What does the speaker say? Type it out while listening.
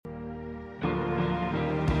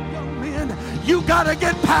You got to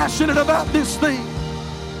get passionate about this thing.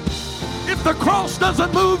 If the cross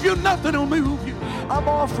doesn't move you, nothing will move you. I'm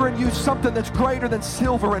offering you something that's greater than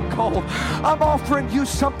silver and gold. I'm offering you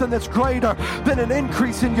something that's greater than an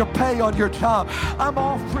increase in your pay on your job. I'm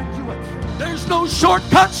offering you There's no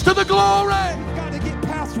shortcuts to the glory. We've got to get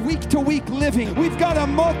past week-to-week living. We've got to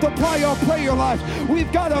multiply our prayer life.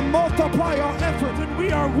 We've got to multiply our effort. When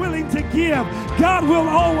we are willing to give, God will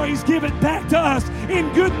always give it back to us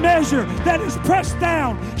in good measure that is pressed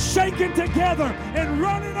down, shaken together, and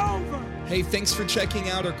running over. Hey, thanks for checking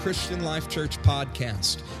out our Christian Life Church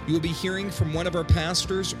podcast. You will be hearing from one of our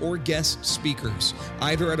pastors or guest speakers,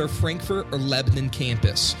 either at our Frankfurt or Lebanon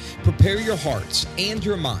campus. Prepare your hearts and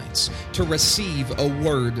your minds to receive a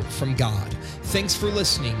word from God. Thanks for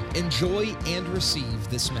listening. Enjoy and receive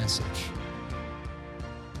this message.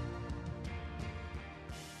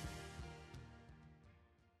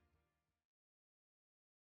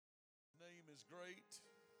 Name is great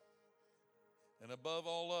and above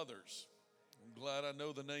all others. I'm glad I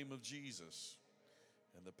know the name of Jesus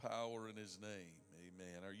and the power in his name.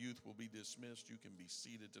 Amen. Our youth will be dismissed. You can be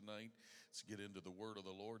seated tonight. Let's get into the word of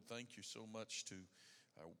the Lord. Thank you so much to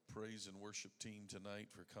our praise and worship team tonight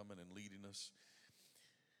for coming and leading us.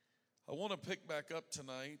 I want to pick back up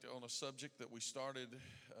tonight on a subject that we started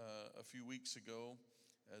a few weeks ago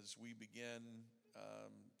as we began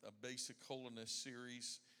a basic holiness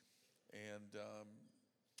series. And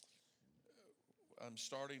I'm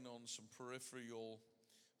starting on some peripheral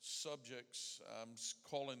subjects. I'm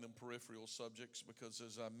calling them peripheral subjects because,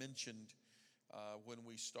 as I mentioned when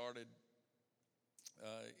we started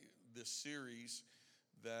this series,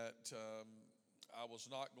 that I was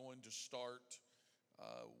not going to start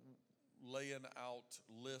laying out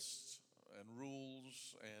lists and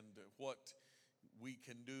rules and what we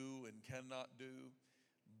can do and cannot do.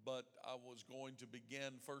 But I was going to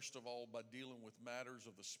begin, first of all, by dealing with matters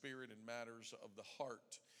of the spirit and matters of the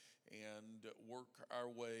heart and work our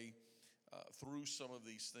way through some of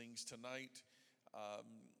these things. Tonight,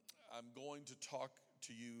 I'm going to talk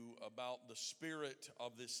to you about the spirit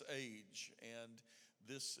of this age. And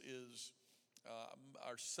this is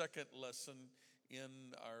our second lesson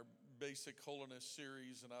in our Basic Holiness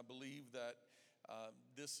series. And I believe that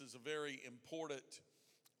this is a very important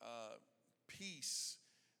piece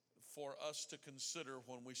for us to consider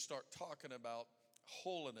when we start talking about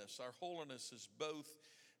holiness. Our holiness is both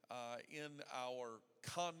in our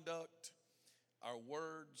conduct, our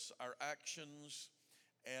words, our actions,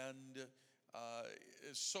 and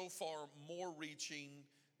is so far more reaching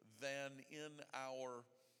than in our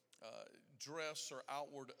dress or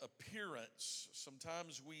outward appearance.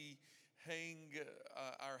 Sometimes we hang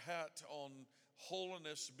our hat on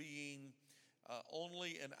holiness being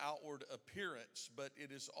only an outward appearance, but it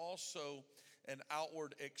is also an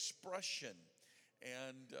outward expression.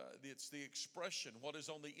 And it's the expression. What is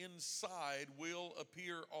on the inside will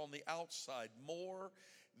appear on the outside more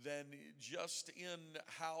than just in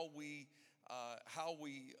how we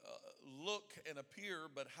look and appear,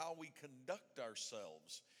 but how we conduct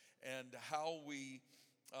ourselves and how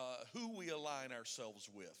who we align ourselves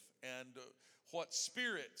with and what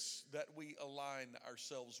spirits that we align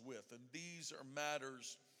ourselves with. And these are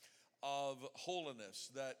matters of holiness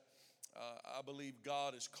that I believe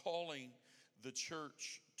God is calling the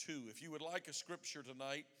church to. If you would like a scripture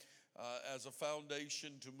tonight as a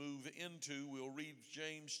foundation to move into, we'll read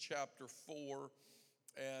James chapter 4.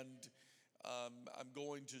 And I'm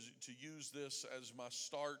going to use this as my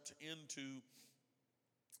start into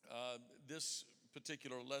this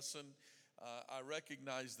particular lesson. I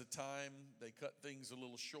recognize the time. They cut things a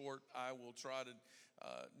little short. I will try to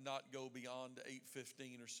not go beyond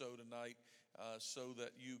 8:15 or so tonight so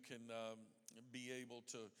that you can be able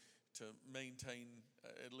to maintain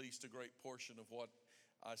at least a great portion of what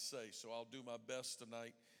I say. So I'll do my best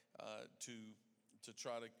tonight to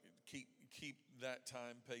try to keep that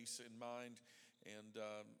time pace in mind and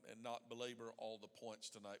not belabor all the points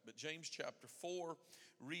tonight. But James chapter 4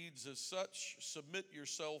 reads as such: submit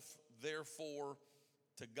yourself therefore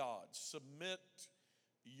to God. Submit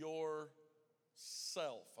yourself.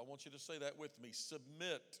 I want you to say that with me.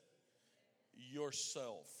 Submit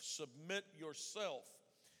yourself. Submit yourself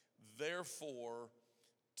therefore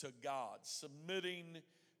to God. Submitting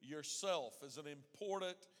yourself is an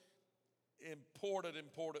important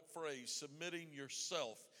phrase. Submitting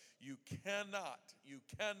yourself. You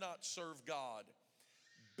cannot serve God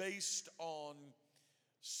based on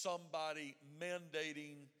somebody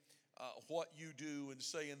mandating what you do and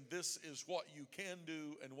saying this is what you can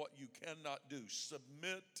do and what you cannot do.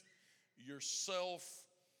 Submit yourself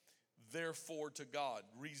therefore to God.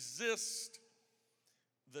 Resist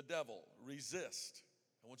the devil. Resist.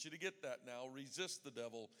 I want you to get that now. Resist the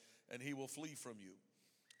devil and he will flee from you.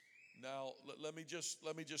 Now, let me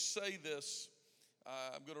just say this.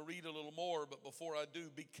 I'm going to read a little more, but before I do,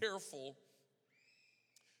 be careful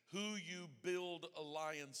who you build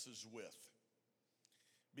alliances with.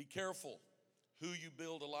 Be careful who you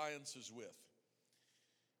build alliances with.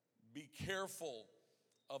 Be careful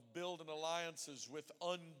of building alliances with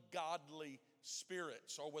ungodly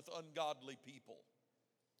spirits or with ungodly people,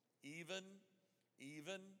 even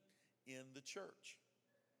in the church.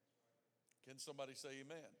 Can somebody say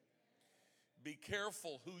amen? Be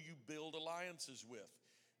careful who you build alliances with.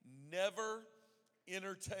 Never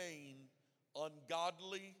entertain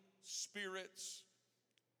ungodly spirits,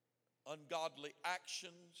 ungodly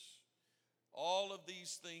actions. All of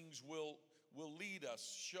these things will lead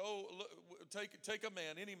us. Take a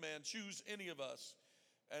man, any man, choose any of us,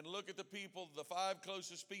 and look at the people, the 5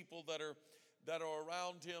 closest people that are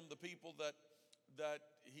around him, the people that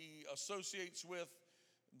he associates with.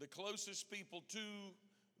 The closest people to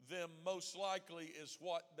them most likely is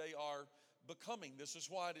what they are becoming. This is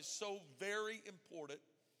why it is so very important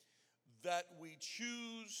that we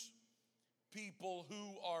choose people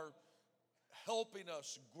who are helping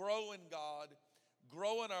us grow in God,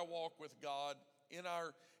 grow in our walk with God, in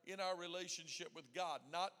our relationship with God.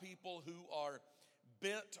 Not people who are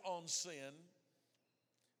bent on sin,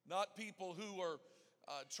 not people who are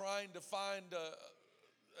trying to find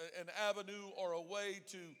an avenue or a way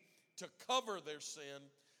to cover their sin,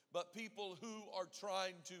 but people who are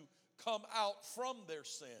trying to come out from their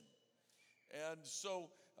sin. And so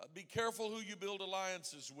be careful who you build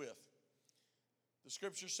alliances with. The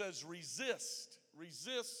scripture says resist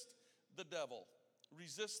the devil.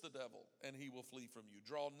 Resist the devil and he will flee from you.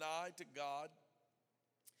 Draw nigh to God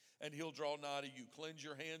and he'll draw nigh to you. Cleanse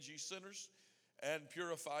your hands, ye sinners, and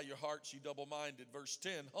purify your hearts, ye double-minded. Verse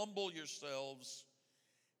 10, humble yourselves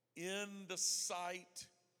in the sight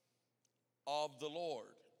of the Lord.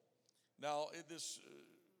 Now,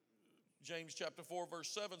 James chapter 4, verse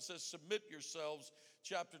 7 says, submit yourselves.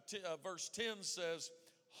 Verse 10 says,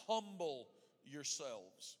 humble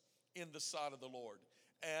yourselves in the sight of the Lord,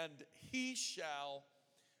 and he shall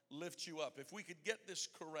lift you up. If we could get this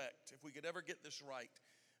correct, if we could ever get this right,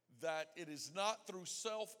 that it is not through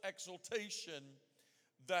self-exaltation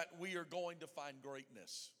that we are going to find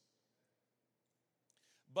greatness,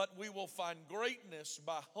 but we will find greatness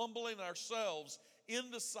by humbling ourselves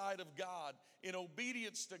in the sight of God, in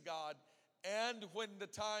obedience to God, and when the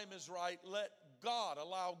time is right,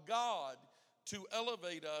 allow God to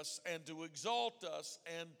elevate us and to exalt us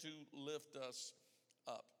and to lift us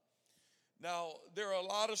up. Now, there are a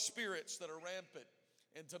lot of spirits that are rampant,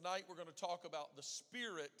 and tonight we're going to talk about the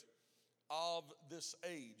spirit of this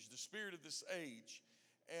age, the spirit of this age.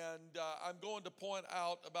 And I'm going to point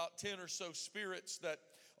out about 10 or so spirits that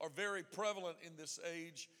are very prevalent in this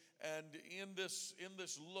age. And in this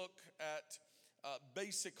look at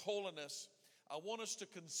basic holiness, I want us to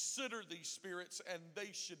consider these spirits, and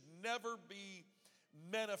they should never be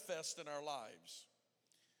manifest in our lives.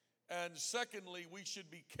 And secondly, we should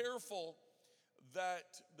be careful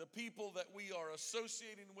that the people that we are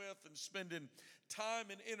associating with and spending time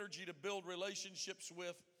and energy to build relationships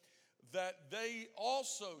with, that they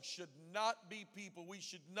also should not be people, we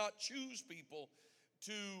should not choose people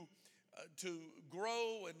to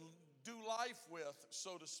grow and do life with,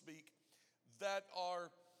 so to speak, that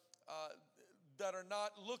are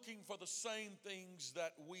not looking for the same things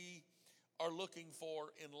that we are looking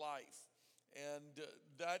for in life. And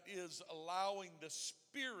that is allowing the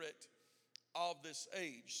spirit of this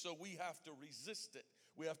age. So we have to resist it.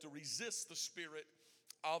 We have to resist the spirit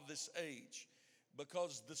of this age,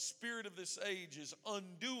 because the spirit of this age is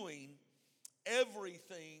undoing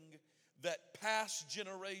everything that past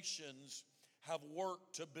generations have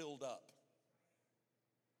worked to build up.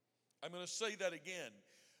 I'm going to say that again.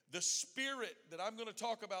 The spirit that I'm going to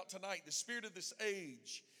talk about tonight, the spirit of this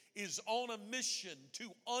age, is on a mission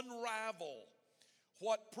to unravel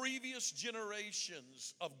what previous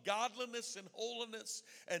generations of godliness and holiness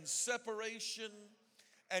and separation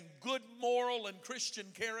and good moral and Christian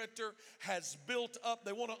character has built up.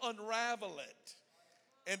 They want to unravel it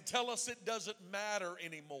and tell us it doesn't matter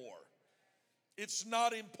anymore. It's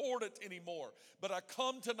not important anymore. But I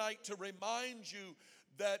come tonight to remind you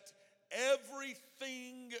that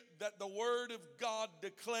everything that the Word of God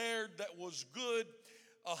declared that was good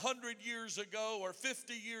 100 years ago or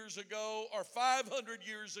 50 years ago or 500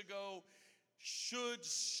 years ago should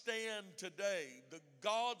stand today. The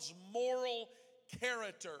God's moral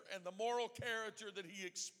character and the moral character that He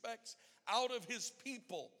expects out of His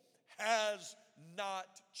people has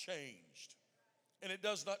not changed. And it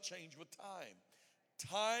does not change with time.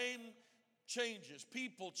 Time changes,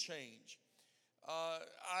 people change.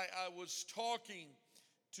 I was talking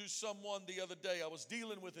to someone the other day. I was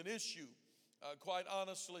dealing with an issue, quite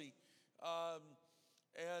honestly,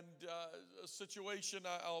 and a situation.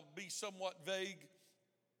 I'll be somewhat vague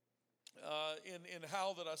in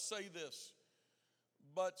how that I say this,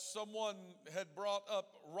 but someone had brought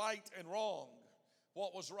up right and wrong,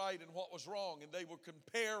 what was right and what was wrong, and they were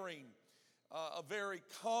comparing a very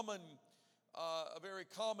common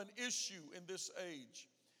issue in this age,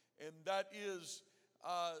 and that is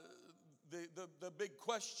the big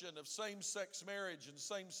question of same-sex marriage and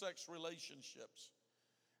same-sex relationships.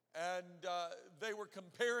 And they were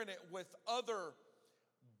comparing it with other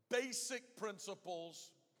basic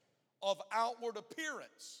principles of outward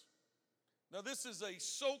appearance. Now, this is a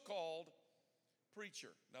so-called preacher.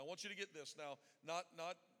 Now, I want you to get this. Now, not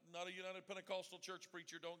a United Pentecostal Church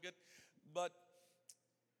preacher, don't get, but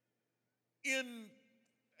in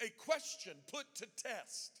a question put to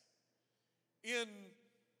test, in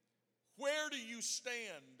where do you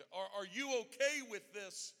stand? Are you okay with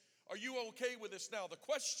this? Are you okay with this now? The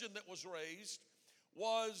question that was raised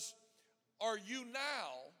was, are you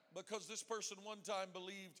now, because this person one time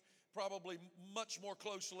believed probably much more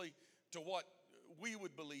closely to what we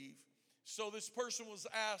would believe. So this person was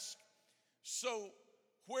asked, so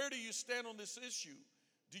where do you stand on this issue?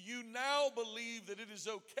 Do you now believe that it is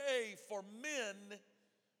okay for men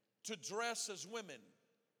to dress as women?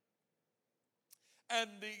 And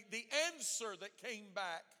the answer that came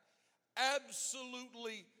back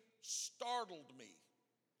absolutely startled me,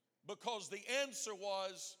 because the answer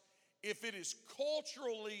was, if it is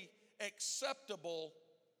culturally acceptable,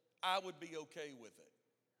 I would be okay with it.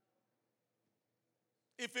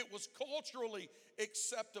 If it was culturally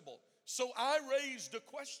acceptable. So I raised a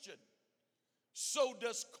question. So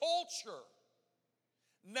does culture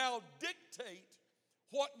now dictate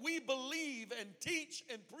what we believe and teach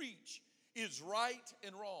and preach is right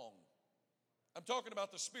and wrong? I'm talking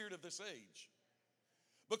about the spirit of this age.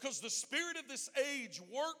 Because the spirit of this age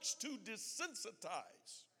works to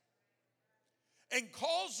desensitize and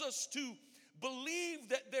cause us to believe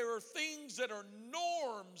that there are things that are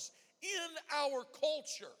norms in our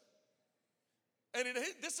culture. And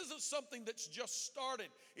this isn't something that's just started.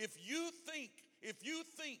 If you think,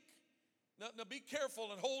 now be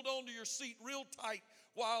careful and hold on to your seat real tight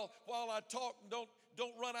while I talk, and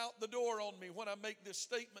don't run out the door on me when I make this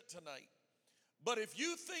statement tonight. But if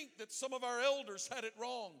you think that some of our elders had it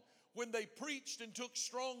wrong when they preached and took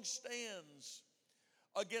strong stands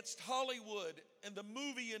against Hollywood and the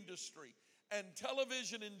movie industry and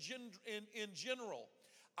television in general,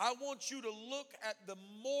 I want you to look at the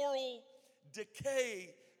moral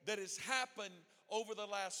decay that has happened over the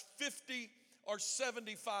last 50 or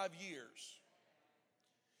 75 years.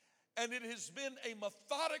 And it has been a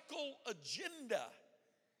methodical agenda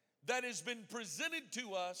that has been presented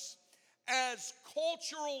to us as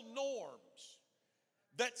cultural norms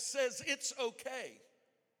that says it's okay.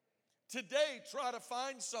 Today, try to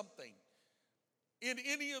find something in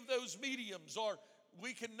any of those mediums, or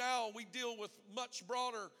we deal with much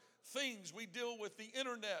broader things. We deal with the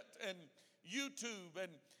internet and YouTube,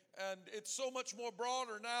 and it's so much more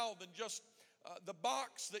broader now than just the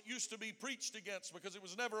box that used to be preached against, because it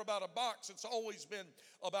was never about a box. It's always been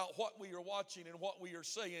about what we are watching and what we are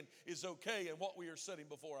saying is okay and what we are setting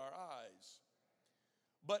before our eyes.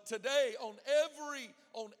 But today, on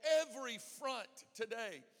every front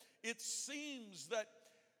today, it seems that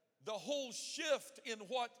the whole shift in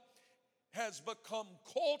what has become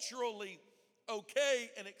culturally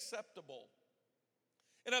okay and acceptable.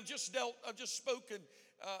 And I've just spoken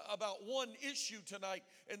about one issue tonight,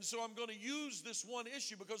 and so I'm going to use this one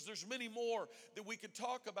issue because there's many more that we could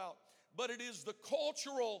talk about. But it is the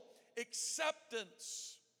cultural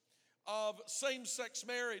acceptance of same-sex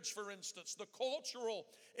marriage, for instance. The cultural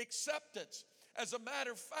acceptance. As a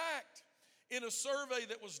matter of fact, in a survey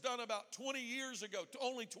that was done about 20 years ago,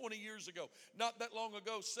 only 20 years ago, not that long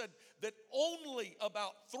ago, said that only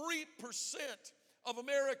about 3% of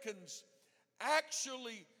Americans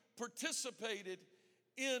actually participated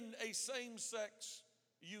in a same-sex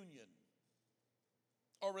union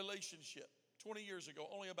or relationship. 20 years ago,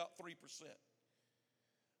 only about 3%.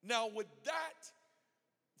 Now, with that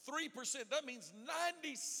 3%, that means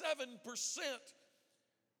 97%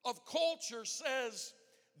 of culture says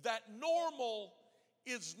that normal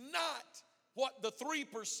is not what the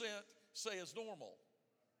 3% say is normal.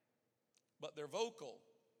 But they're vocal.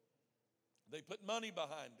 They put money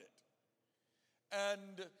behind it.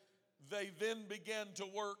 And they then began to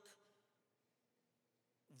work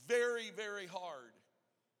very, very hard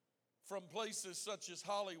from places such as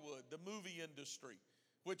Hollywood, the movie industry,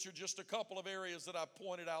 which are just a couple of areas that I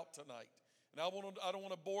pointed out tonight. And I don't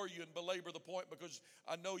want to bore you and belabor the point because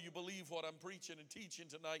I know you believe what I'm preaching and teaching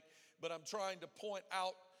tonight, but I'm trying to point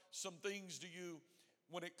out some things to you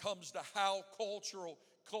when it comes to how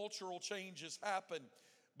cultural changes happen,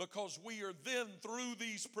 because we are then through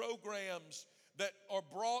these programs that are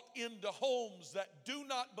brought into homes that do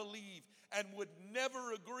not believe and would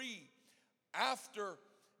never agree, after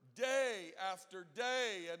day after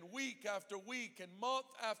day and week after week and month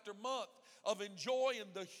after month of enjoying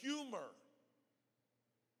the humor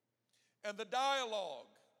and the dialogue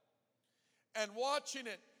and watching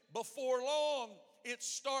it, before long it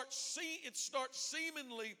starts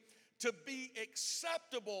seemingly to be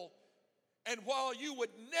acceptable. And while you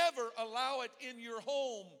would never allow it in your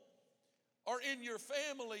home or in your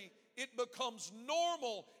family, it becomes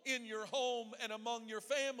normal in your home and among your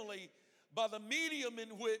family by the medium in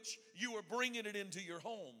which you are bringing it into your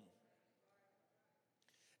home.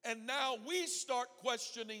 And now we start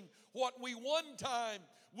questioning what we one time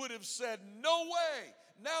would have said, no way.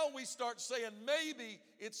 Now we start saying, maybe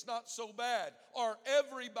it's not so bad, or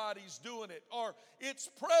everybody's doing it, or it's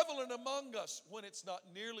prevalent among us, when it's not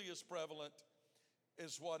nearly as prevalent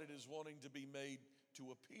as what it is wanting to be made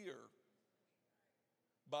to appear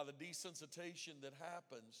by the desensitization that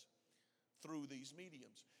happens through these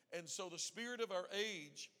mediums. And so the spirit of our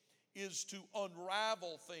age is to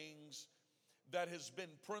unravel things that has been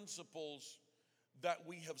principles that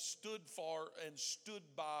we have stood for and stood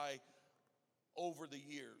by over the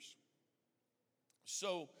years.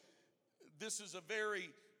 So this is a very,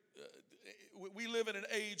 we live in an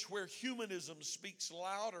age where humanism speaks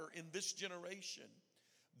louder in this generation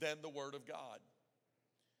than the Word of God.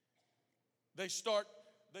 They start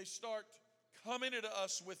coming to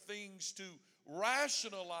us with things to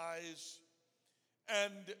rationalize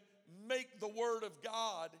and make the Word of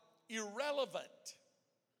God irrelevant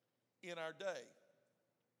in our day.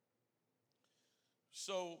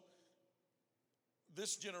 So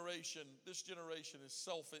this generation is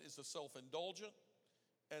a self-indulgent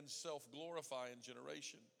and self-glorifying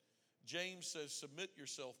generation. James says, submit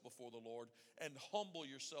yourself before the Lord and humble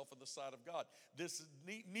yourself in the sight of God.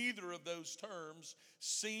 Neither of those terms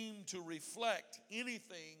seem to reflect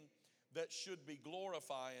anything that should be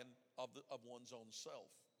glorifying of one's own self.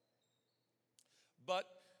 But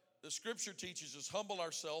the scripture teaches us humble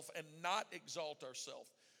ourselves and not exalt ourselves.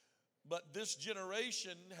 But this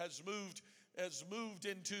generation has moved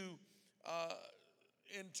into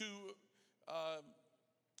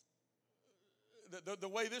the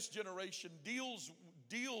way this generation deals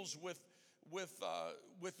with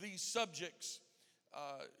these subjects.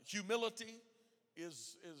 Humility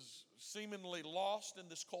is seemingly lost in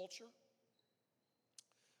this culture.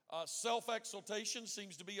 Self-exaltation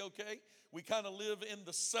seems to be okay. We kind of live in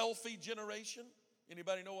the selfie generation.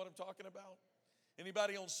 Anybody know what I'm talking about?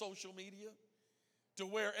 Anybody on social media? To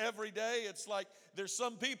where every day it's like there's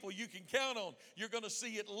some people you can count on. You're going to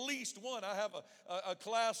see at least one. I have a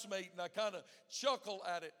classmate, and I kind of chuckle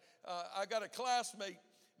at it. I got a classmate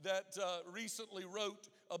that recently wrote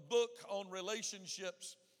a book on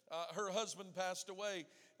relationships. Her husband passed away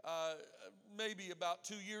maybe about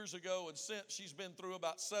 2 years ago, and since she's been through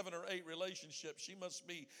about 7 or 8 relationships. She must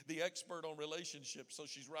be the expert on relationships, so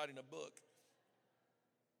she's writing a book.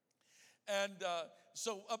 And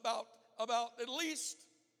so about at least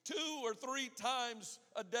 2 or 3 times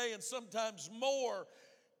a day, and sometimes more,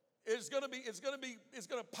 it's going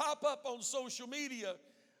to pop up on social media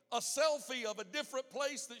a selfie of a different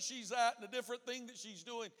place that she's at and a different thing that she's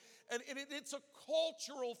doing. And it's a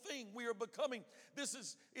cultural thing. We are becoming,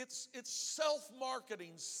 it's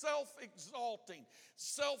self-marketing, self-exalting,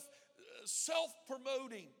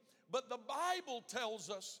 self-promoting. But the Bible tells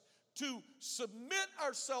us to submit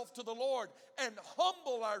ourselves to the Lord and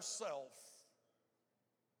humble ourselves.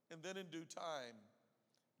 And then in due time,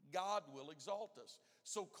 God will exalt us.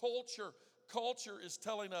 So culture is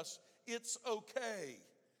telling us it's okay.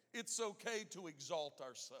 It's okay to exalt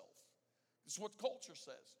ourselves. It's what culture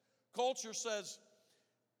says. Culture says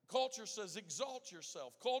exalt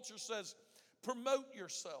yourself. Culture says promote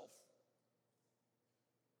yourself.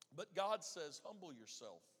 But God says humble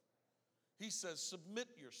yourself. He says submit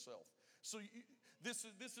yourself. So this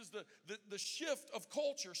is the shift of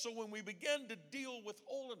culture. So when we begin to deal with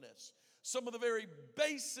holiness, some of the very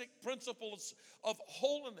basic principles of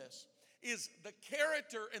holiness is the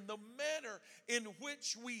character and the manner in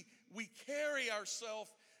which we carry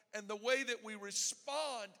ourselves and the way that we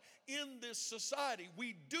respond in this society.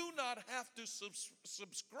 We do not have to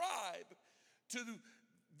subscribe to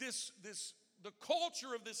the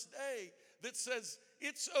culture of this day that says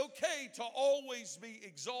it's okay to always be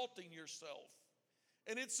exalting yourself.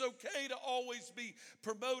 And it's okay to always be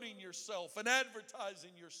promoting yourself and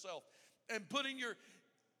advertising yourself and putting your...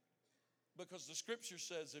 Because the scripture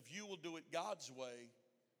says if you will do it God's way,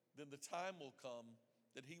 then the time will come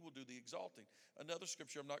that he will do the exalting. Another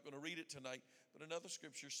scripture, I'm not going to read it tonight, but another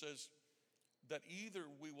scripture says that either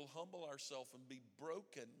we will humble ourselves and be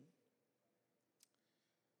broken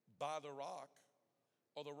by the rock,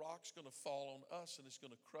 or the rock's going to fall on us and it's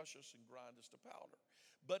going to crush us and grind us to powder.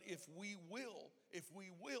 But if we will,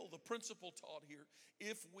 the principle taught here,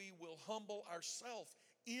 if we will humble ourselves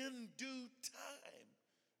in due time,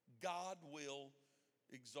 God will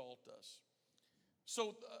exalt us.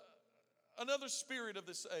 So another spirit of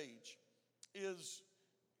this age is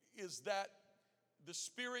that the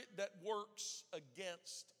spirit that works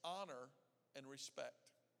against honor and respect.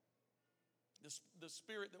 The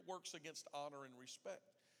spirit that works against honor and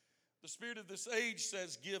respect. The spirit of this age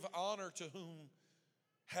says, give honor to whom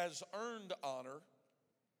has earned honor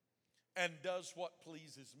and does what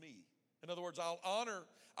pleases me. In other words,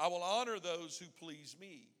 I will honor those who please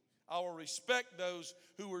me. I will respect those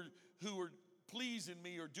who are pleasing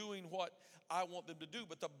me or doing what I want them to do.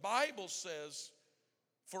 But the Bible says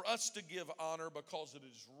for us to give honor because it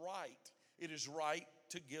is right. It is right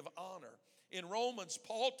to give honor. In Romans,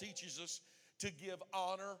 Paul teaches us to give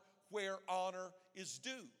honor where honor is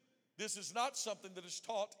due. This is not something that is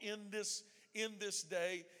taught in this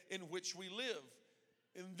day in which we live.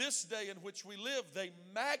 In this day in which we live, they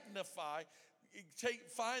magnify,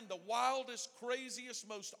 find the wildest, craziest,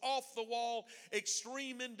 most off-the-wall,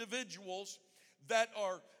 extreme individuals that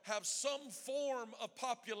have some form of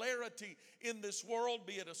popularity in this world,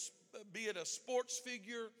 be it a sports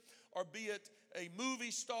figure, or be it a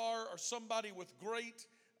movie star, or somebody with great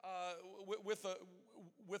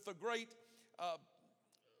with a great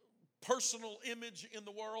personal image in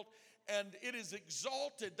the world, and it is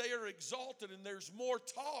exalted. They are exalted, and there's more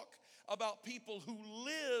talk about people who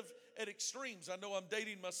live at extremes. I know I'm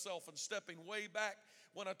dating myself and stepping way back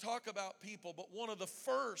when I talk about people, but one of the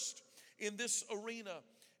first in this arena,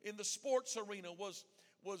 in the sports arena, was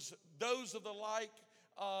those of the like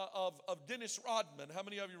of Dennis Rodman. How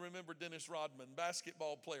many of you remember Dennis Rodman,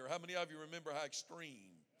 basketball player? How many of you remember how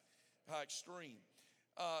extreme?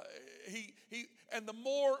 And the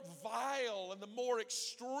more vile and the more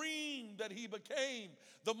extreme that he became,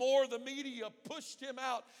 the more the media pushed him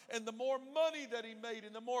out, and the more money that he made,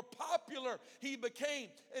 and the more popular he became.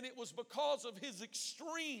 And it was because of his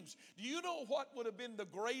extremes. Do you know what would have been the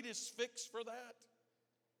greatest fix for that?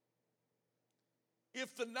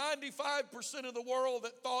 If the 95% of the world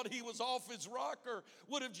that thought he was off his rocker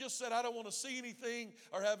would have just said, I don't want to see anything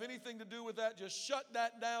or have anything to do with that, just shut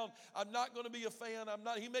that down. I'm not going to be a fan.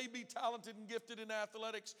 He may be talented and gifted in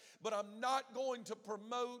athletics, but I'm not going to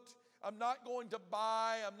promote. I'm not going to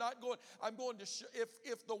buy. I'm going to,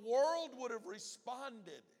 if the world would have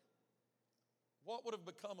responded, what would have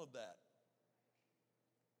become of that?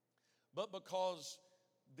 But because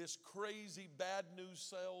this crazy bad news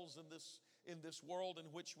sells in this world in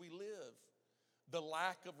which we live, the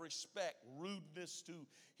lack of respect, rudeness to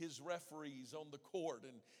his referees on the court,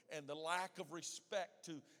 and the lack of respect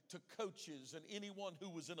to coaches and anyone who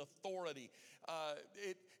was in authority,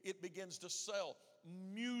 it begins to sell.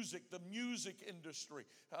 Music, the music industry.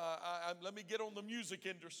 Let me get on the music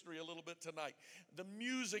industry a little bit tonight. The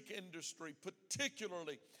music industry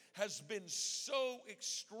particularly has been so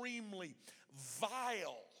extremely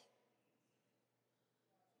vile.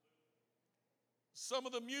 Some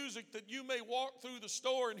of the music that you may walk through the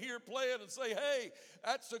store and hear playing and say, hey,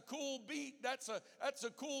 that's a cool beat, that's a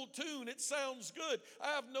cool tune, it sounds good. I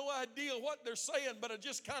have no idea what they're saying, but I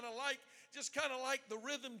just kind of like the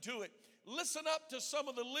rhythm to it. Listen up to some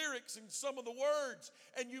of the lyrics and some of the words,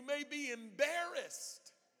 and you may be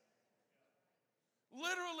embarrassed.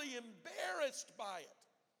 Literally embarrassed by it.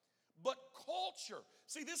 But culture,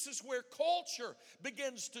 see, this is where culture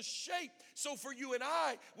begins to shape. So for you and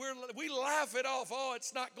I, we laugh it off. Oh,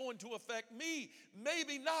 it's not going to affect me.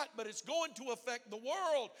 Maybe not, but it's going to affect the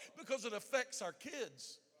world because it affects our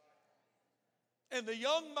kids and the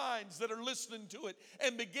young minds that are listening to it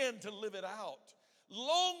and begin to live it out.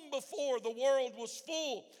 Long before the world was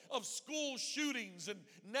full of school shootings and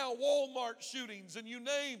now Walmart shootings and you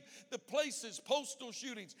name the places, postal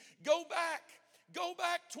shootings. Go back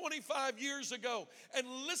 25 years ago and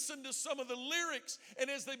listen to some of the lyrics, and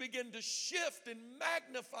as they begin to shift and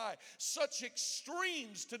magnify such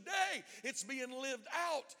extremes, today it's being lived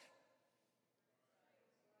out.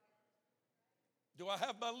 Do I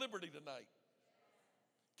have my liberty tonight?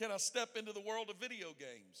 Can I step into the world of video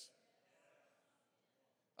games?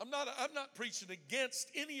 I'm not preaching against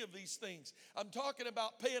any of these things. I'm talking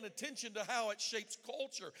about paying attention to how it shapes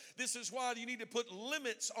culture. This is why you need to put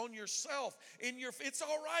limits on yourself. It's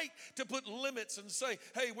all right to put limits and say,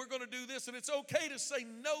 hey, we're going to do this. And it's okay to say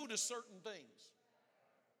no to certain things.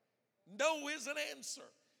 No is an answer.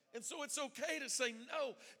 And so it's okay to say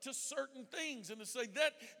no to certain things and to say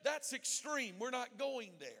that's extreme. We're not going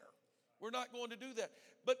there. We're not going to do that.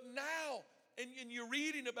 But now, and you're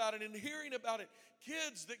reading about it and hearing about it,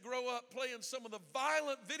 kids that grow up playing some of the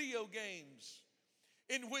violent video games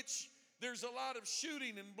in which there's a lot of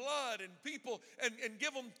shooting and blood and people, and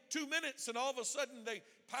give them 2 minutes and all of a sudden they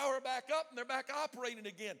power back up and they're back operating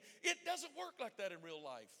again. It doesn't work like that in real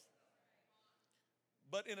life.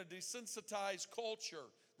 But in a desensitized culture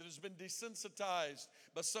that has been desensitized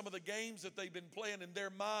by some of the games that they've been playing in their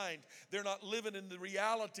mind, they're not living in the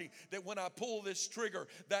reality that when I pull this trigger,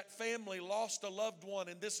 that family lost a loved one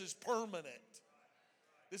and this is permanent.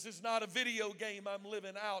 This is not a video game I'm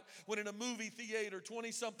living out when in a movie theater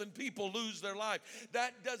 20-something people lose their life.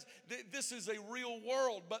 This is a real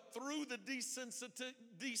world, but through the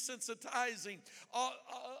desensitizing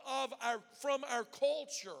from our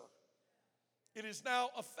culture, it is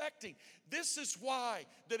now affecting. This is why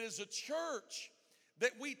that as a church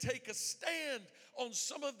that we take a stand on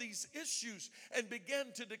some of these issues and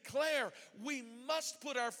begin to declare we must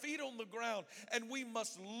put our feet on the ground and we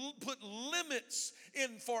must put limits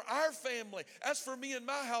in for our family. As for me and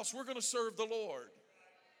my house, we're going to serve the Lord.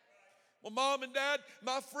 Well, Mom and Dad,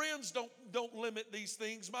 my friends don't limit these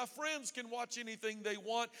things. My friends can watch anything they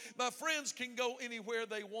want. My friends can go anywhere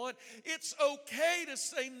they want. It's okay to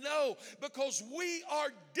say no because we are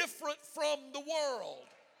different from the world.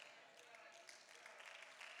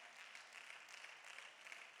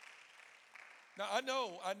 Now, I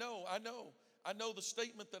know the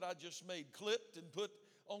statement that I just made, clipped and put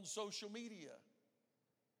on social media.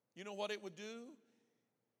 You know what it would do?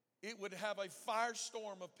 It would have a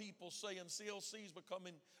firestorm of people saying CLC is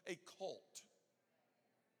becoming a cult.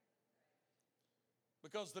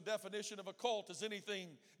 Because the definition of a cult is anything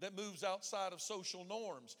that moves outside of social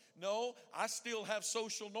norms. No, I still have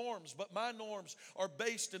social norms, but my norms are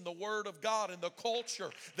based in the Word of God and the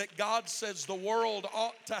culture that God says the world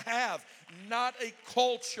ought to have, not a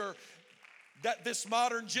culture that this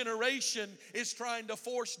modern generation is trying to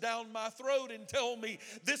force down my throat and tell me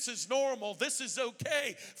this is normal, this is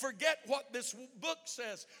okay. Forget what this book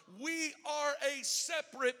says. We are a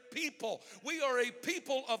separate people. We are a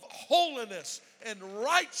people of holiness and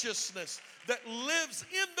righteousness that lives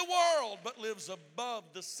in the world but lives above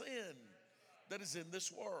the sin that is in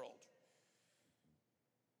this world.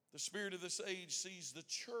 The spirit of this age sees the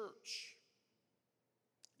church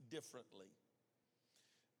differently.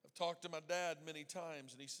 I've talked to my dad many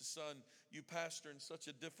times, and he says, son, you pastor in such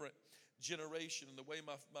a different generation. And the way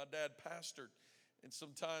my dad pastored, and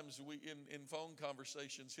sometimes in phone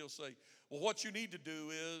conversations, he'll say, well, what you need to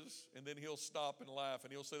do is, and then he'll stop and laugh,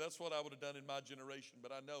 and he'll say, that's what I would have done in my generation,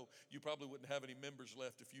 but I know you probably wouldn't have any members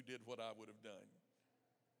left if you did what I would have done.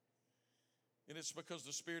 And it's because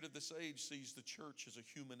the spirit of this age sees the church as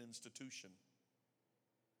a human institution.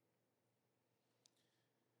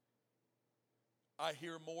 I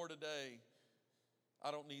hear more today,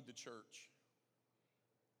 I don't need the church.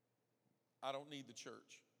 I don't need the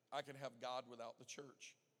church. I can have God without the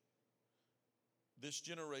church. This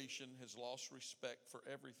generation has lost respect for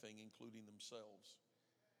everything, including themselves.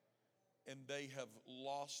 And they have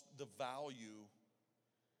lost the value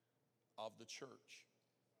of the church,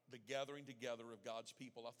 the gathering together of God's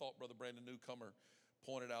people. I thought Brother Brandon Newcomer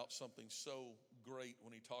pointed out something so great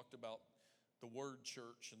when he talked about the word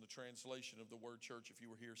church and the translation of the word church. If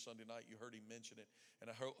you were here Sunday night, you heard him mention it, and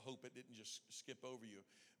I hope it didn't just skip over you,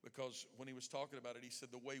 because when he was talking about it, he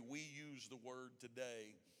said the way we use the word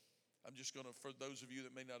today, I'm just going to, for those of you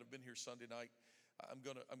that may not have been here Sunday night, I'm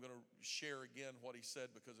going to share again what he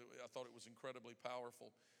said, because I thought it was incredibly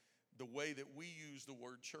powerful. The way that we use the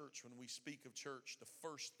word church, when we speak of church, the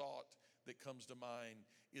first thought that comes to mind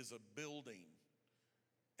is a building,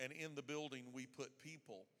 and in the building we put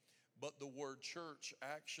people. But the word church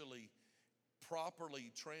actually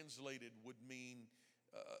properly translated would mean,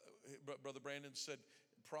 Brother Brandon said,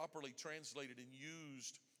 properly translated and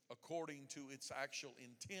used according to its actual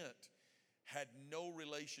intent, had no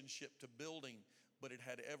relationship to building, but it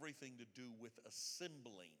had everything to do with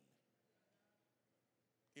assembling.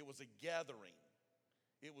 It was a gathering.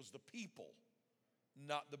 It was the people,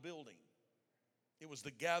 not the building. It was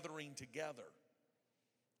the gathering together.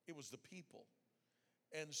 It was the people.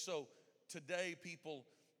 And so today people,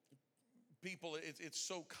 it's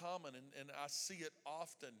so common, and I see it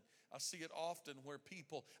often. I see it often where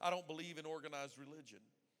people, I don't believe in organized religion.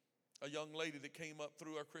 a young lady that came up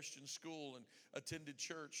through our Christian school and attended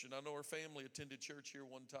church, and I know her family attended church here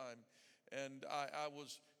one time. And I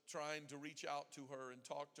was trying to reach out to her and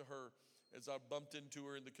talk to her as I bumped into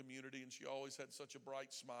her in the community, and she always had such a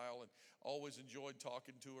bright smile and always enjoyed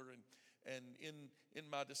talking to her. And in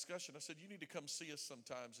my discussion, I said, "You need to come see us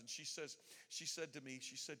sometimes." And she said to me,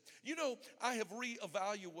 "You know, I have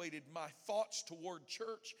reevaluated my thoughts toward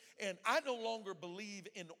church, and I no longer believe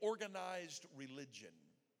in organized religion."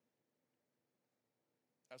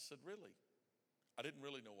 I said, "Really?" I didn't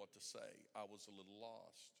really know what to say. I was a little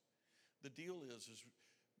lost. The deal is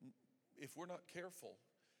if we're not careful,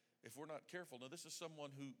 now this is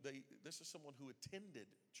someone who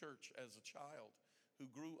attended church as a child, who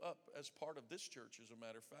grew up as part of this church, as a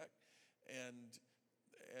matter of fact, and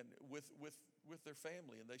with their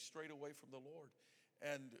family, and they strayed away from the Lord,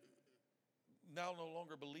 and now no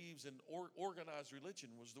longer believes in organized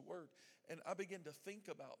religion was the word. And I began to think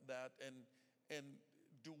about that, and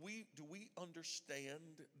do we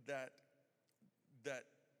understand that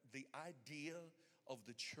the idea of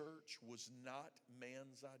the church was not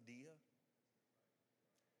man's idea?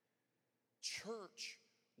 Church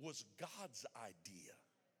was God's idea.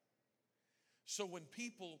 So when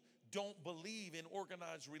people don't believe in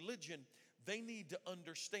organized religion, they need to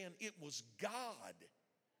understand it was God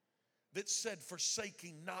that said,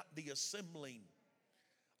 "Forsaking not the assembling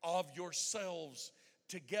of yourselves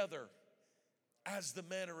together, as the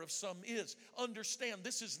manner of some is." Understand,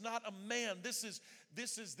 this is not a man. This is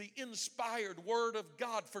the inspired word of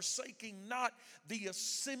God. Forsaking not the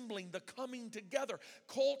assembling, the coming together.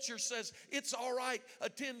 Culture says it's all right,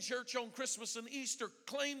 attend church on Christmas and Easter,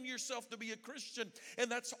 claim yourself to be a Christian,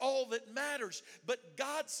 and that's all that matters. But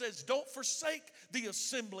God says, don't forsake the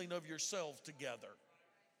assembling of yourselves together.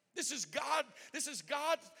 This is God. This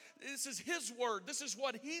is His word. This is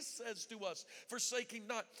what He says to us, forsaking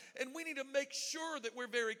not. And we need to make sure that we're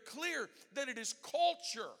very clear that it is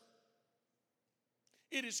culture.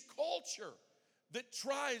 It is culture that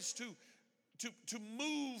tries to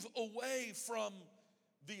move away from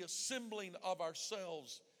the assembling of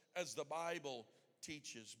ourselves as the Bible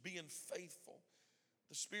teaches, being faithful.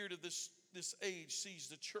 The spirit of this age sees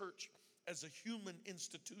the church as a human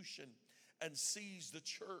institution, and sees the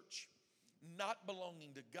church not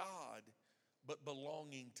belonging to God, but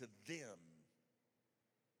belonging to them.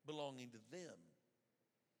 Belonging to them.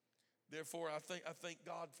 Therefore, I thank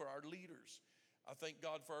God for our leaders. I thank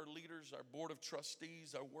God for our leaders, our board of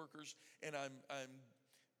trustees, our workers, and I'm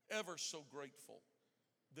ever so grateful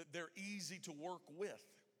that they're easy to work with.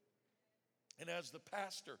 And as the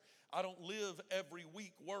pastor, I don't live every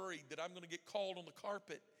week worried that I'm going to get called on the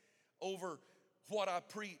carpet over what I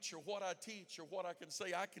preach or what I teach or what I can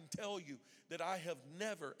say. I can tell you that I have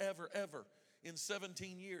never, ever, ever, in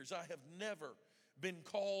 17 years, I have never been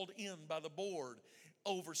called in by the board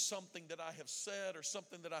over something that I have said or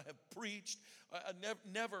something that I have preached. I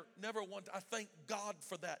never want to. I thank God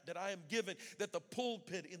for that I am given, that the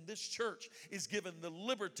pulpit in this church is given the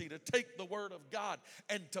liberty to take the word of God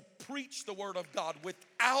and to preach the word of God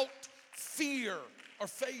without fear or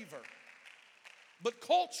favor. But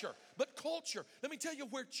culture, let me tell you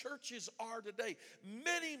where churches are today.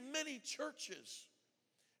 Many churches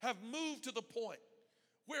have moved to the point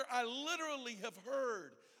where I literally have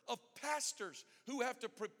heard of pastors who have to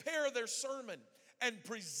prepare their sermon and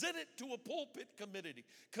present it to a pulpit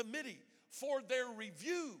committee for their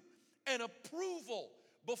review and approval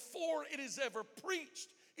before it is ever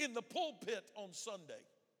preached in the pulpit on Sunday.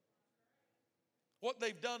 What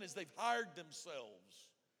they've done is they've hired themselves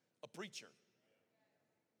a preacher.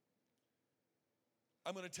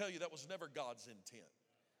 I'm going to tell you that was never God's intent.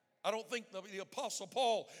 I don't think the Apostle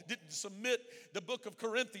Paul didn't submit the book of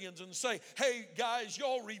Corinthians and say, "Hey guys,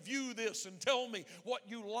 y'all review this and tell me what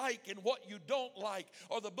you like and what you don't like."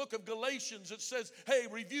 Or the book of Galatians that says, "Hey,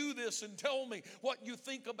 review this and tell me what you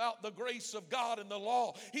think about the grace of God and the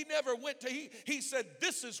law." He never went to, he said,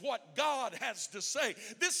 "This is what God has to say.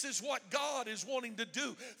 This is what God is wanting to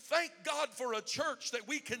do." Thank God for a church that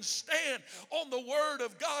we can stand on the word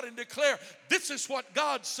of God and declare, this is what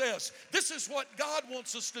God says. This is what God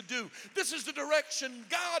wants us to do. This is the direction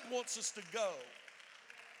God wants us to go.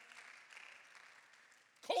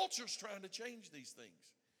 Culture's trying to change these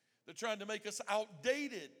things. They're trying to make us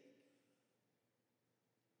outdated.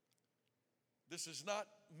 This is not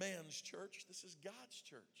man's church. This is God's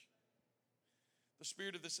church. The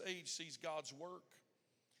spirit of this age sees God's work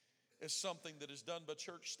as something that is done by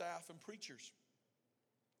church staff and preachers.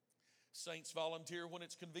 Saints volunteer when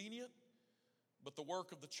it's convenient, but the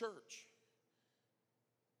work of the church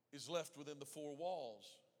is left within the four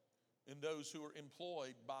walls and those who are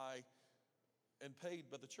employed by and paid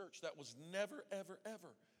by the church. That was never, ever,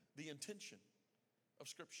 ever the intention of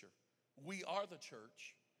Scripture. We are the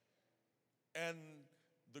church, and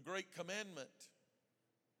the great commandment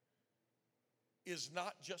is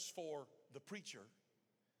not just for the preacher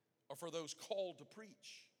or for those called to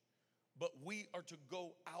preach, but we are to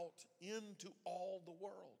go out into all the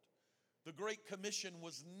world. The Great Commission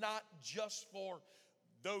was not just for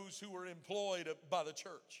those who were employed by the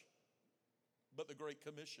church, but the Great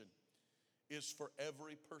Commission is for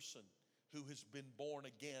every person who has been born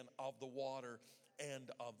again of the water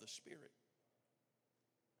and of the Spirit.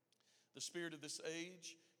 The spirit of this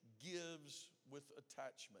age gives with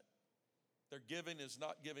attachment. Their giving is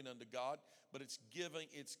not giving unto God, but it's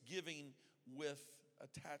giving with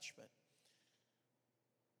attachment.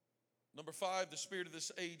 Number 5, the spirit of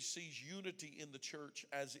this age sees unity in the church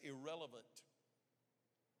as irrelevant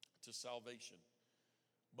to salvation.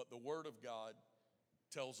 But the Word of God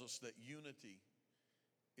tells us that unity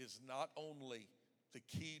is not only the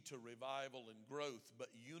key to revival and growth, but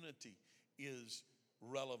unity is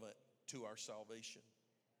relevant to our salvation.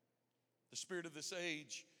 The spirit of this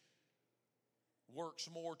age works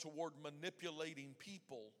more toward manipulating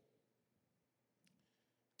people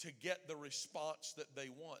to get the response that they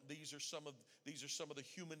want. These are some of the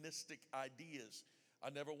humanistic ideas. I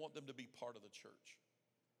never want them to be part of the church.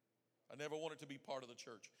 I never want it to be part of the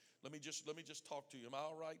church. Let me just talk to you. Am I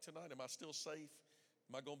all right tonight? Am I still safe?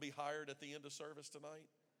 Am I going to be hired at the end of service tonight?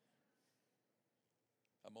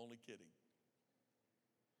 I'm only kidding.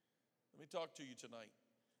 Let me talk to you tonight.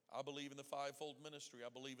 I believe in the fivefold ministry. I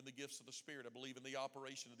believe in the gifts of the Spirit. I believe in the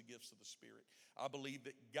operation of the gifts of the Spirit. I believe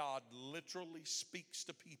that God literally speaks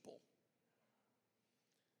to people.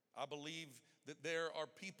 I believe that there are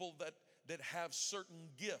people that have certain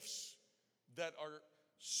gifts that are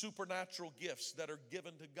supernatural gifts that are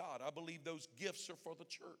given to God. I believe those gifts are for the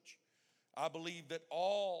church. I believe that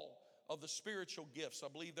all of the spiritual gifts, I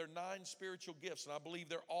believe there are 9 spiritual gifts, and I believe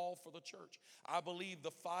they're all for the church. I believe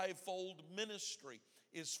the fivefold ministry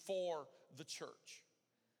is for the church.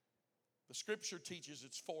 The Scripture teaches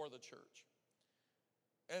it's for the church.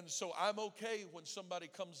 And so I'm okay when somebody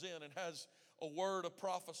comes in and has a word of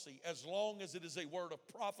prophecy, as long as it is a word of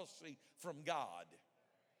prophecy from God.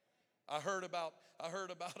 I heard about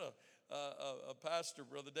a pastor.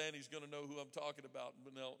 Brother Danny's going to know who I'm talking about.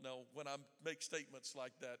 Now, when I make statements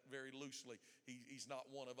like that very loosely, he's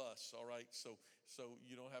not one of us, all right? So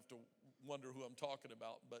you don't have to wonder who I'm talking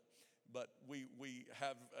about. But we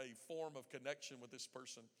have a form of connection with this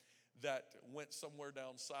person that went somewhere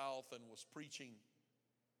down south and was preaching.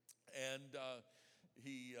 And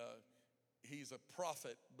he's a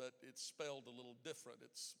prophet, but it's spelled a little different.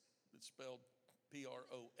 It's spelled Profit.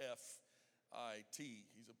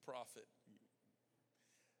 He's a prophet.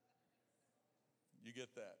 You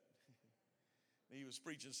get that? He was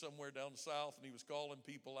preaching somewhere down south, and he was calling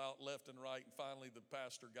people out left and right. And finally, the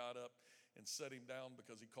pastor got up and set him down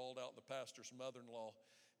because he called out the pastor's mother-in-law.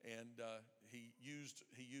 And he used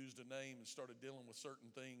a name and started dealing with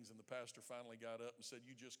certain things. And the pastor finally got up and said,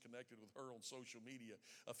 "You just connected with her on social media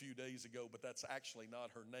a few days ago, but that's actually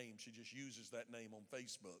not her name. She just uses that name on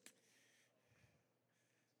Facebook."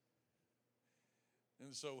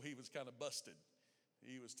 And so he was kind of busted.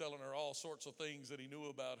 He was telling her all sorts of things that he knew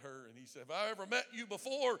about her. And he said, "Have I ever met you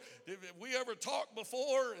before? Have we ever talked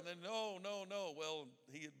before?" And then, no. Well,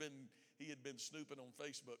 he had been snooping on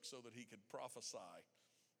Facebook so that he could prophesy,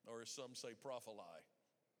 or as some say, prophely.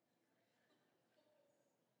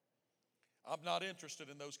 I'm not interested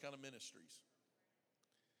in those kind of ministries.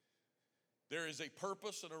 There is a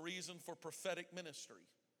purpose and a reason for prophetic ministry.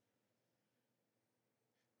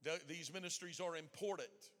 These ministries are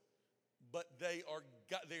important, but they are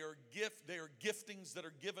giftings that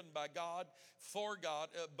are given by God,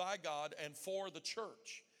 by God, and for the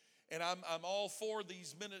church. And I'm all for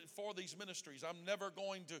these ministries. I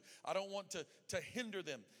don't want to hinder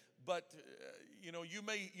them. But you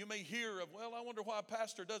may hear of, well, I wonder why a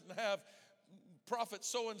pastor doesn't have prophet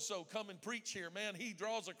so-and-so come and preach here. Man, he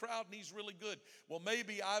draws a crowd and he's really good. Well,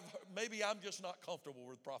 maybe I'm just not comfortable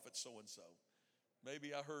with prophet so-and-so.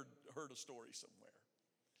 Maybe I heard a story somewhere.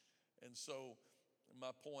 And so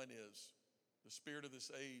my point is, the spirit of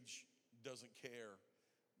this age doesn't care.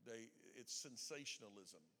 It's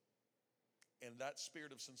sensationalism. And that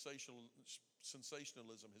spirit of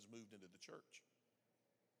sensationalism has moved into the church.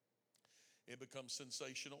 It becomes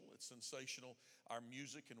sensational. It's sensational. Our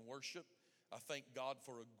music and worship. I thank God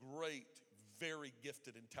for a great, very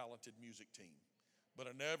gifted and talented music team. But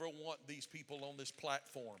I never want these people on this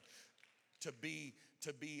platform to be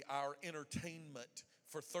our entertainment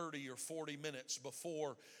for 30 or 40 minutes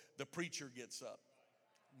before the preacher gets up.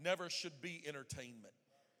 never should be entertainment.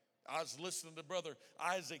 I was listening to Brother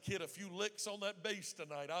Isaac hit a few licks on that bass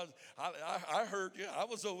tonight. I heard you. I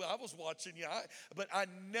was watching you. But I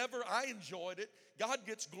enjoyed it. God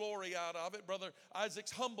gets glory out of it. Brother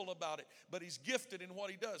Isaac's humble about it, but he's gifted in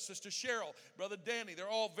what he does. Sister Cheryl, Brother Danny, they're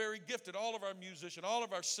all very gifted. All of our musicians, all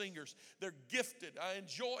of our singers, they're gifted. I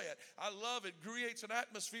enjoy it. I love it. It creates an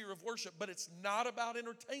atmosphere of worship, but it's not about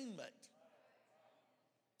entertainment.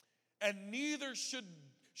 And neither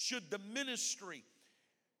should the ministry.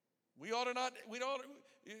 I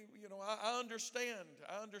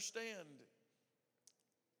understand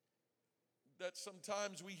that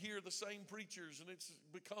sometimes we hear the same preachers and it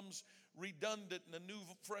becomes redundant and a new,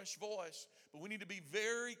 fresh voice. But we need to be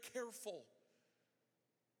very careful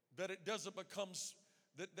that it doesn't become,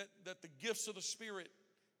 that the gifts of the Spirit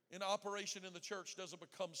in operation in the church doesn't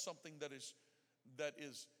become something that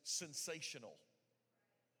is sensational.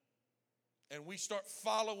 And we start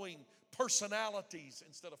following personalities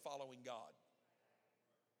instead of following God.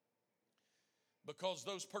 Because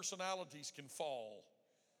those personalities can fall.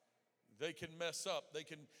 They can mess up. They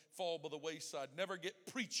can fall by the wayside. Never get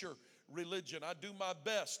preacher religion. I do my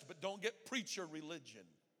best, but don't get preacher religion.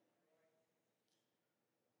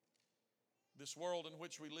 This world in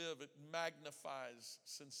which we live, it magnifies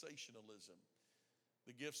sensationalism.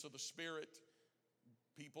 The gifts of the Spirit,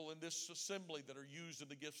 people in this assembly that are used in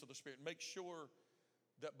the gifts of the Spirit, make sure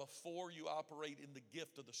that before you operate in the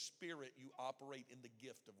gift of the Spirit, you operate in the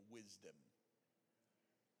gift of wisdom.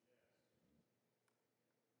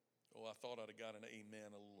 Oh, I thought I'd have got an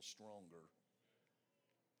amen a little stronger.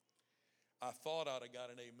 I thought I'd have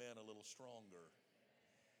got an amen a little stronger.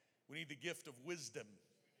 We need the gift of wisdom.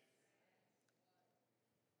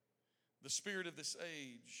 The spirit of this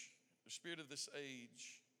age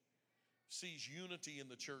sees unity in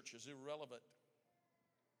the church as irrelevant.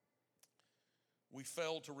 We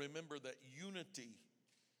fail to remember that unity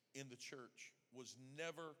in the church was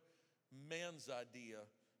never man's idea,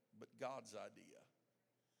 but God's idea.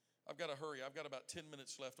 I've got to hurry. I've got about 10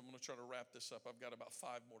 minutes left. I'm going to try to wrap this up. I've got about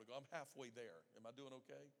 5 more to go. I'm halfway there. Am I doing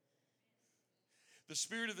okay? The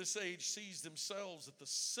spirit of this age sees themselves at the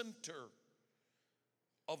center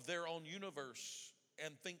of their own universe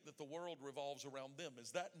and think that the world revolves around them.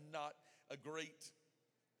 Is that not a great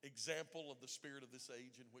example of the spirit of this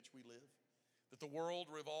age in which we live? That the world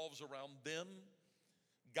revolves around them.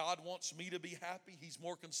 God wants me to be happy. He's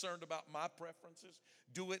more concerned about my preferences.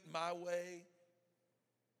 Do it my way.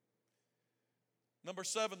 Number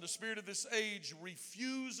 7, the spirit of this age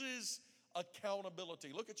refuses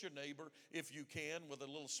accountability. Look at your neighbor, if you can, with a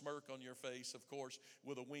little smirk on your face, of course,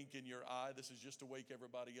 with a wink in your eye. This is just to wake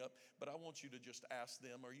everybody up. But I want you to just ask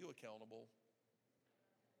them, are you accountable?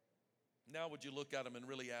 Now would you look at them and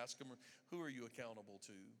really ask them, who are you accountable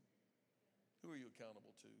to? Who are you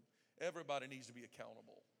accountable to? Everybody needs to be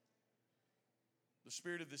accountable. The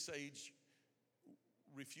spirit of this age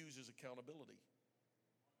refuses accountability.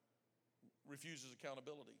 Refuses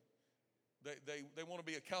accountability. They want to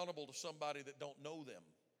be accountable to somebody that don't know them.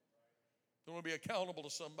 They want to be accountable to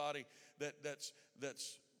somebody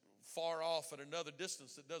that's far off at another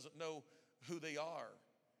distance, that doesn't know who they are,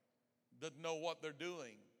 doesn't know what they're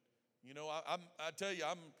doing. You know, I tell you,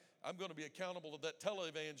 I'm going to be accountable to that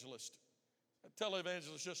televangelist. That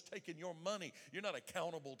televangelist just taking your money. You're not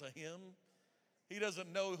accountable to him. He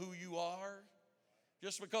doesn't know who you are.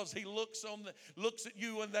 Just because he looks at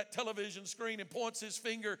you on that television screen and points his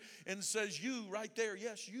finger and says, you right there,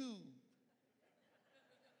 yes, you.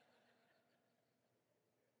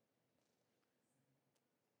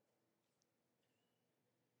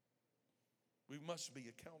 We must be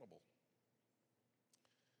accountable.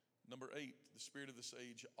 Number 8, the spirit of this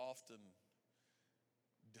age often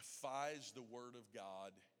defies the word of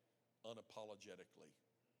God unapologetically.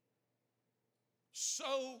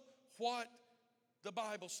 So what the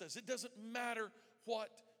Bible says. It doesn't matter what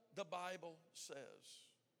the Bible says.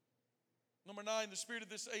 Number 9, the spirit of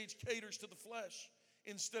this age caters to the flesh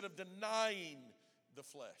instead of denying the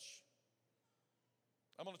flesh.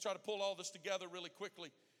 I'm going to try to pull all this together really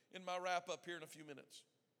quickly in my wrap up here in a few minutes.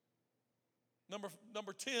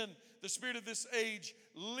 Number 10, the spirit of this age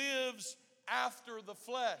lives after the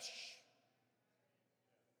flesh.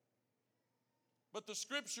 But the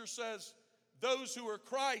scripture says those who are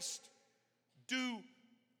Christ do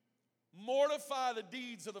mortify the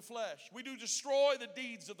deeds of the flesh. We do destroy the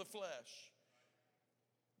deeds of the flesh.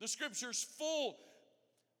 The scripture's full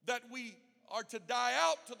that we are to die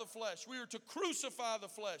out to the flesh. We are to crucify the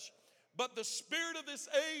flesh. But the spirit of this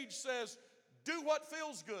age says, do what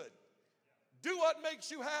feels good. Do what makes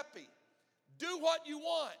you happy. Do what you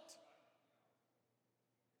want.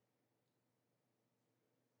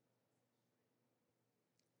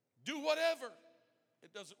 do whatever.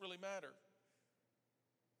 It doesn't really matter.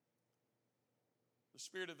 The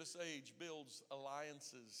spirit of this age builds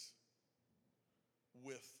alliances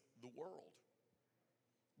with the world.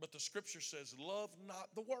 But the scripture says, love not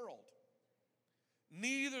the world,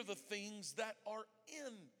 neither the things that are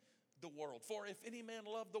in the world. For if any man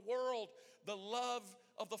love the world, the love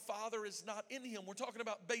of the Father is not in him. We're talking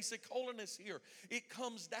about basic holiness here. It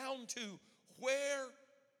comes down to, where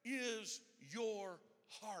is your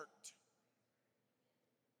heart?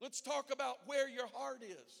 Let's talk about where your heart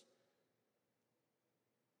is.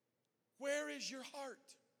 Where is your heart?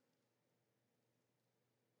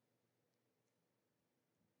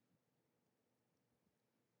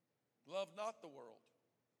 Love not the world,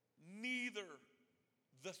 neither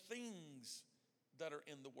the things that are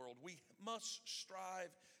in the world. We must strive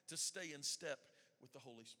to stay in step with the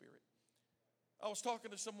Holy Spirit. I was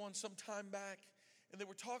talking to someone some time back, and they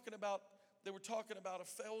were talking about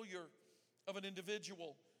a failure of an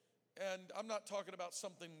individual. And I'm not talking about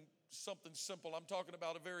something simple. I'm talking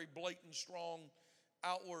about a very blatant, strong,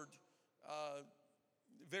 outward,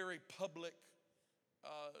 very public,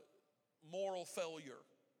 moral failure.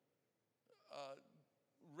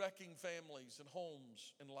 Wrecking families and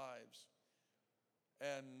homes and lives,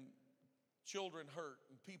 and children hurt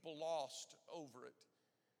and people lost over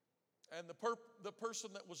it. And the person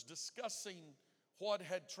that was discussing what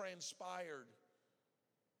had transpired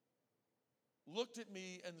looked at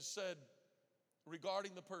me and said,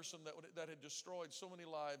 regarding the person that had destroyed so many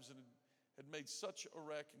lives and had made such a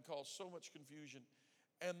wreck and caused so much confusion,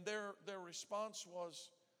 and their response was,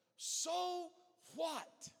 so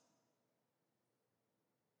what?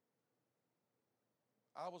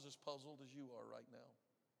 I was as puzzled as you are right now.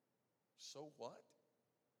 So what?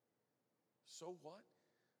 So what?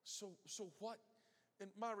 So what?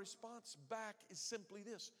 And my response back is simply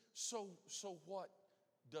this. So what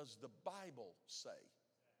does the Bible say?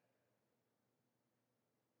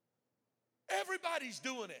 Everybody's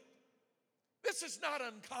doing it. This is not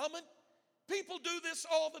uncommon. People do this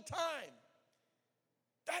all the time.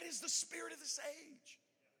 That is the spirit of this age.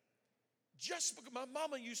 Just because my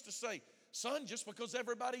mama used to say, son, just because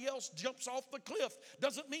everybody else jumps off the cliff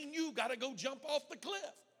doesn't mean you got to go jump off the cliff.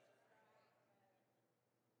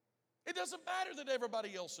 It doesn't matter that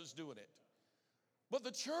everybody else is doing it. But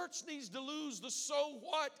the church needs to lose the so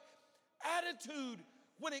what attitude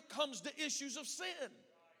when it comes to issues of sin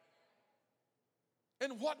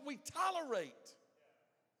and what we tolerate.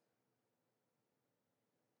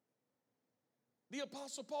 The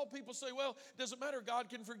Apostle Paul, people say, well, it doesn't matter, God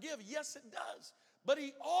can forgive. Yes, it does. But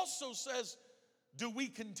he also says, do we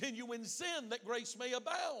continue in sin that grace may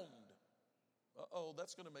abound? Uh-oh,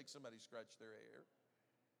 that's going to make somebody scratch their hair.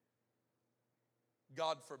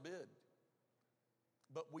 God forbid.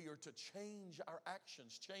 But we are to change our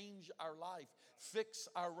actions, change our life, fix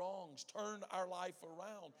our wrongs, turn our life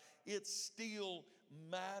around. It still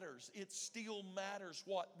matters. It still matters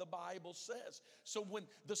what the Bible says. So when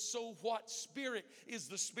the so what spirit is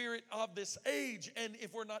the spirit of this age, and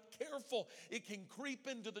if we're not careful, it can creep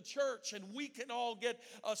into the church and we can all get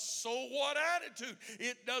a so what attitude.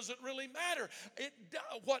 It doesn't really matter.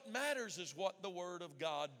 What matters is what the Word of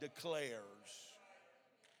God declares.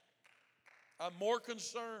 I'm more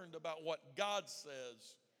concerned about what God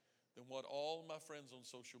says than what all my friends on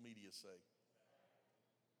social media say.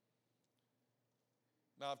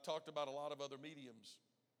 Now, I've talked about a lot of other mediums,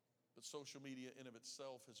 but social media in of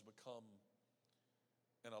itself has become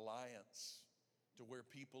an alliance to where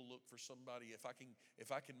people look for somebody. If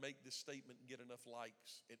I can make this statement and get enough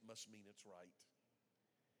likes, it must mean it's right.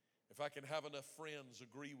 If I can have enough friends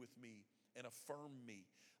agree with me and affirm me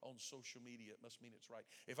on social media, it must mean it's right.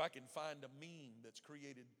 If I can find a meme that's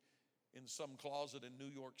created in some closet in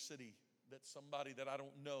New York City that somebody that I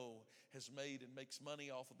don't know has made and makes money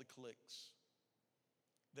off of the clicks,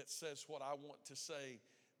 that says what I want to say,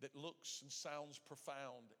 that looks and sounds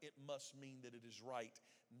profound, it must mean that it is right.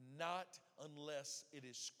 Not unless it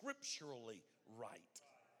is scripturally right.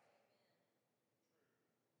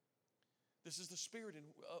 This is the spirit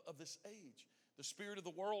of this age, the spirit of the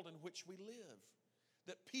world in which we live.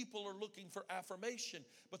 That people are looking for affirmation,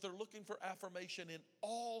 but they're looking for affirmation in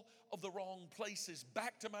all of the wrong places.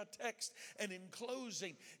 Back to my text, and in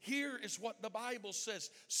closing, here is what the Bible says.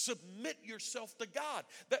 Submit yourself to God.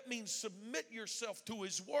 That means submit yourself to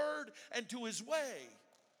His Word and to His way.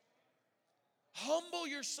 Humble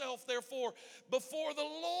yourself, therefore, before the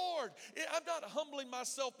Lord. I'm not humbling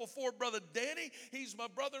myself before Brother Danny. He's my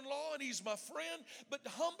brother-in-law and he's my friend. But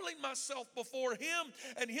humbling myself before him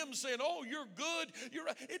and him saying, oh, you're good. You're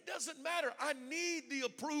right. It doesn't matter. I need the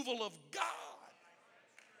approval of God.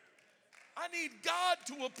 I need God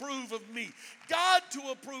to approve of me, God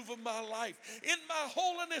to approve of my life. In my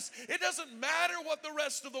holiness, it doesn't matter what the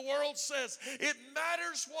rest of the world says. It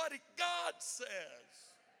matters what God says.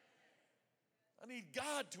 I need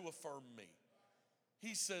God to affirm me.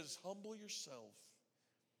 He says, humble yourself.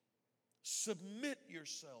 Submit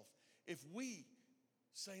yourself. If we,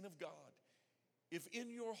 saint of God, if in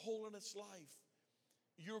your holiness life,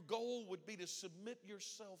 your goal would be to submit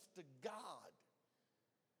yourself to God,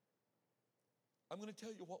 I'm going to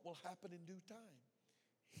tell you what will happen in due time.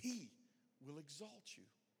 He will exalt you.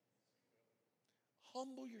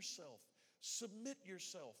 Humble yourself, submit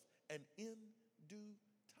yourself, and in due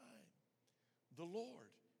time, the Lord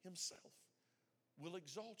himself will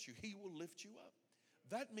exalt you. He will lift you up.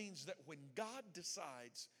 That means that when God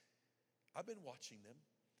decides, I've been watching them,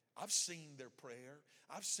 I've seen their prayer,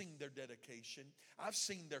 I've seen their dedication, I've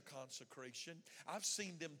seen their consecration, I've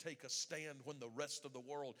seen them take a stand when the rest of the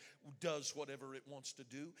world does whatever it wants to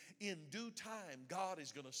do. In due time, God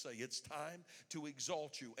is going to say, it's time to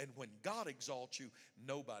exalt you. And when God exalts you,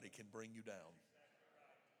 nobody can bring you down.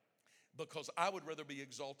 Because I would rather be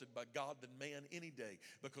exalted by God than man any day.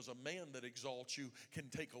 Because a man that exalts you can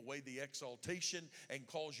take away the exaltation and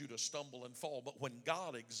cause you to stumble and fall. But when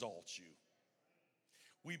God exalts you,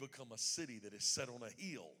 we become a city that is set on a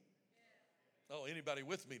hill. Oh, anybody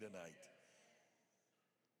with me tonight?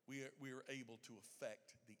 We are able to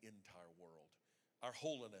affect the entire world. Our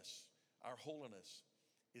holiness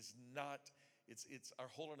is not, our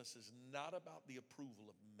holiness is not about the approval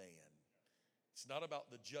of man. It's not about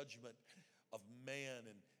the judgment of man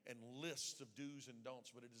and lists of do's and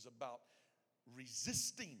don'ts, but it is about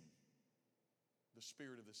resisting the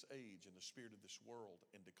spirit of this age and the spirit of this world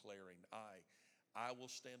and declaring, I will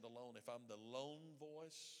stand alone. If I'm the lone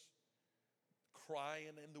voice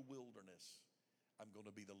crying in the wilderness, I'm going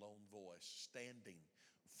to be the lone voice standing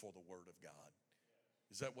for the Word of God.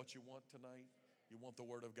 Is that what you want tonight? You want the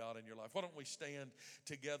Word of God in your life? Why don't we stand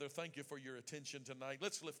together? Thank you for your attention tonight.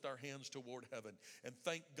 Let's lift our hands toward heaven and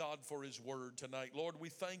thank God for His Word tonight. Lord, we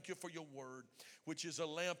thank you for your Word, which is a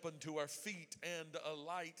lamp unto our feet and a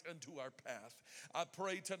light unto our path. I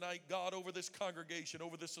pray tonight, God, over this congregation,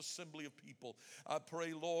 over this assembly of people, I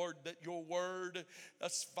pray, Lord, that your Word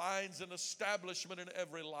finds an establishment in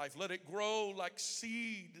every life. Let it grow like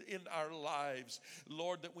seed in our lives,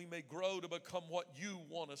 Lord, that we may grow to become what you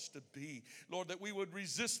want us to be. Lord, that we would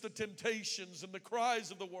resist the temptations and the cries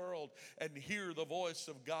of the world and hear the voice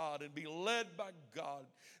of God and be led by God.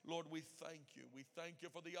 Lord, we thank you. We thank you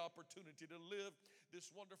for the opportunity to live this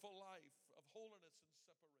wonderful life of holiness and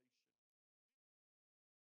separation.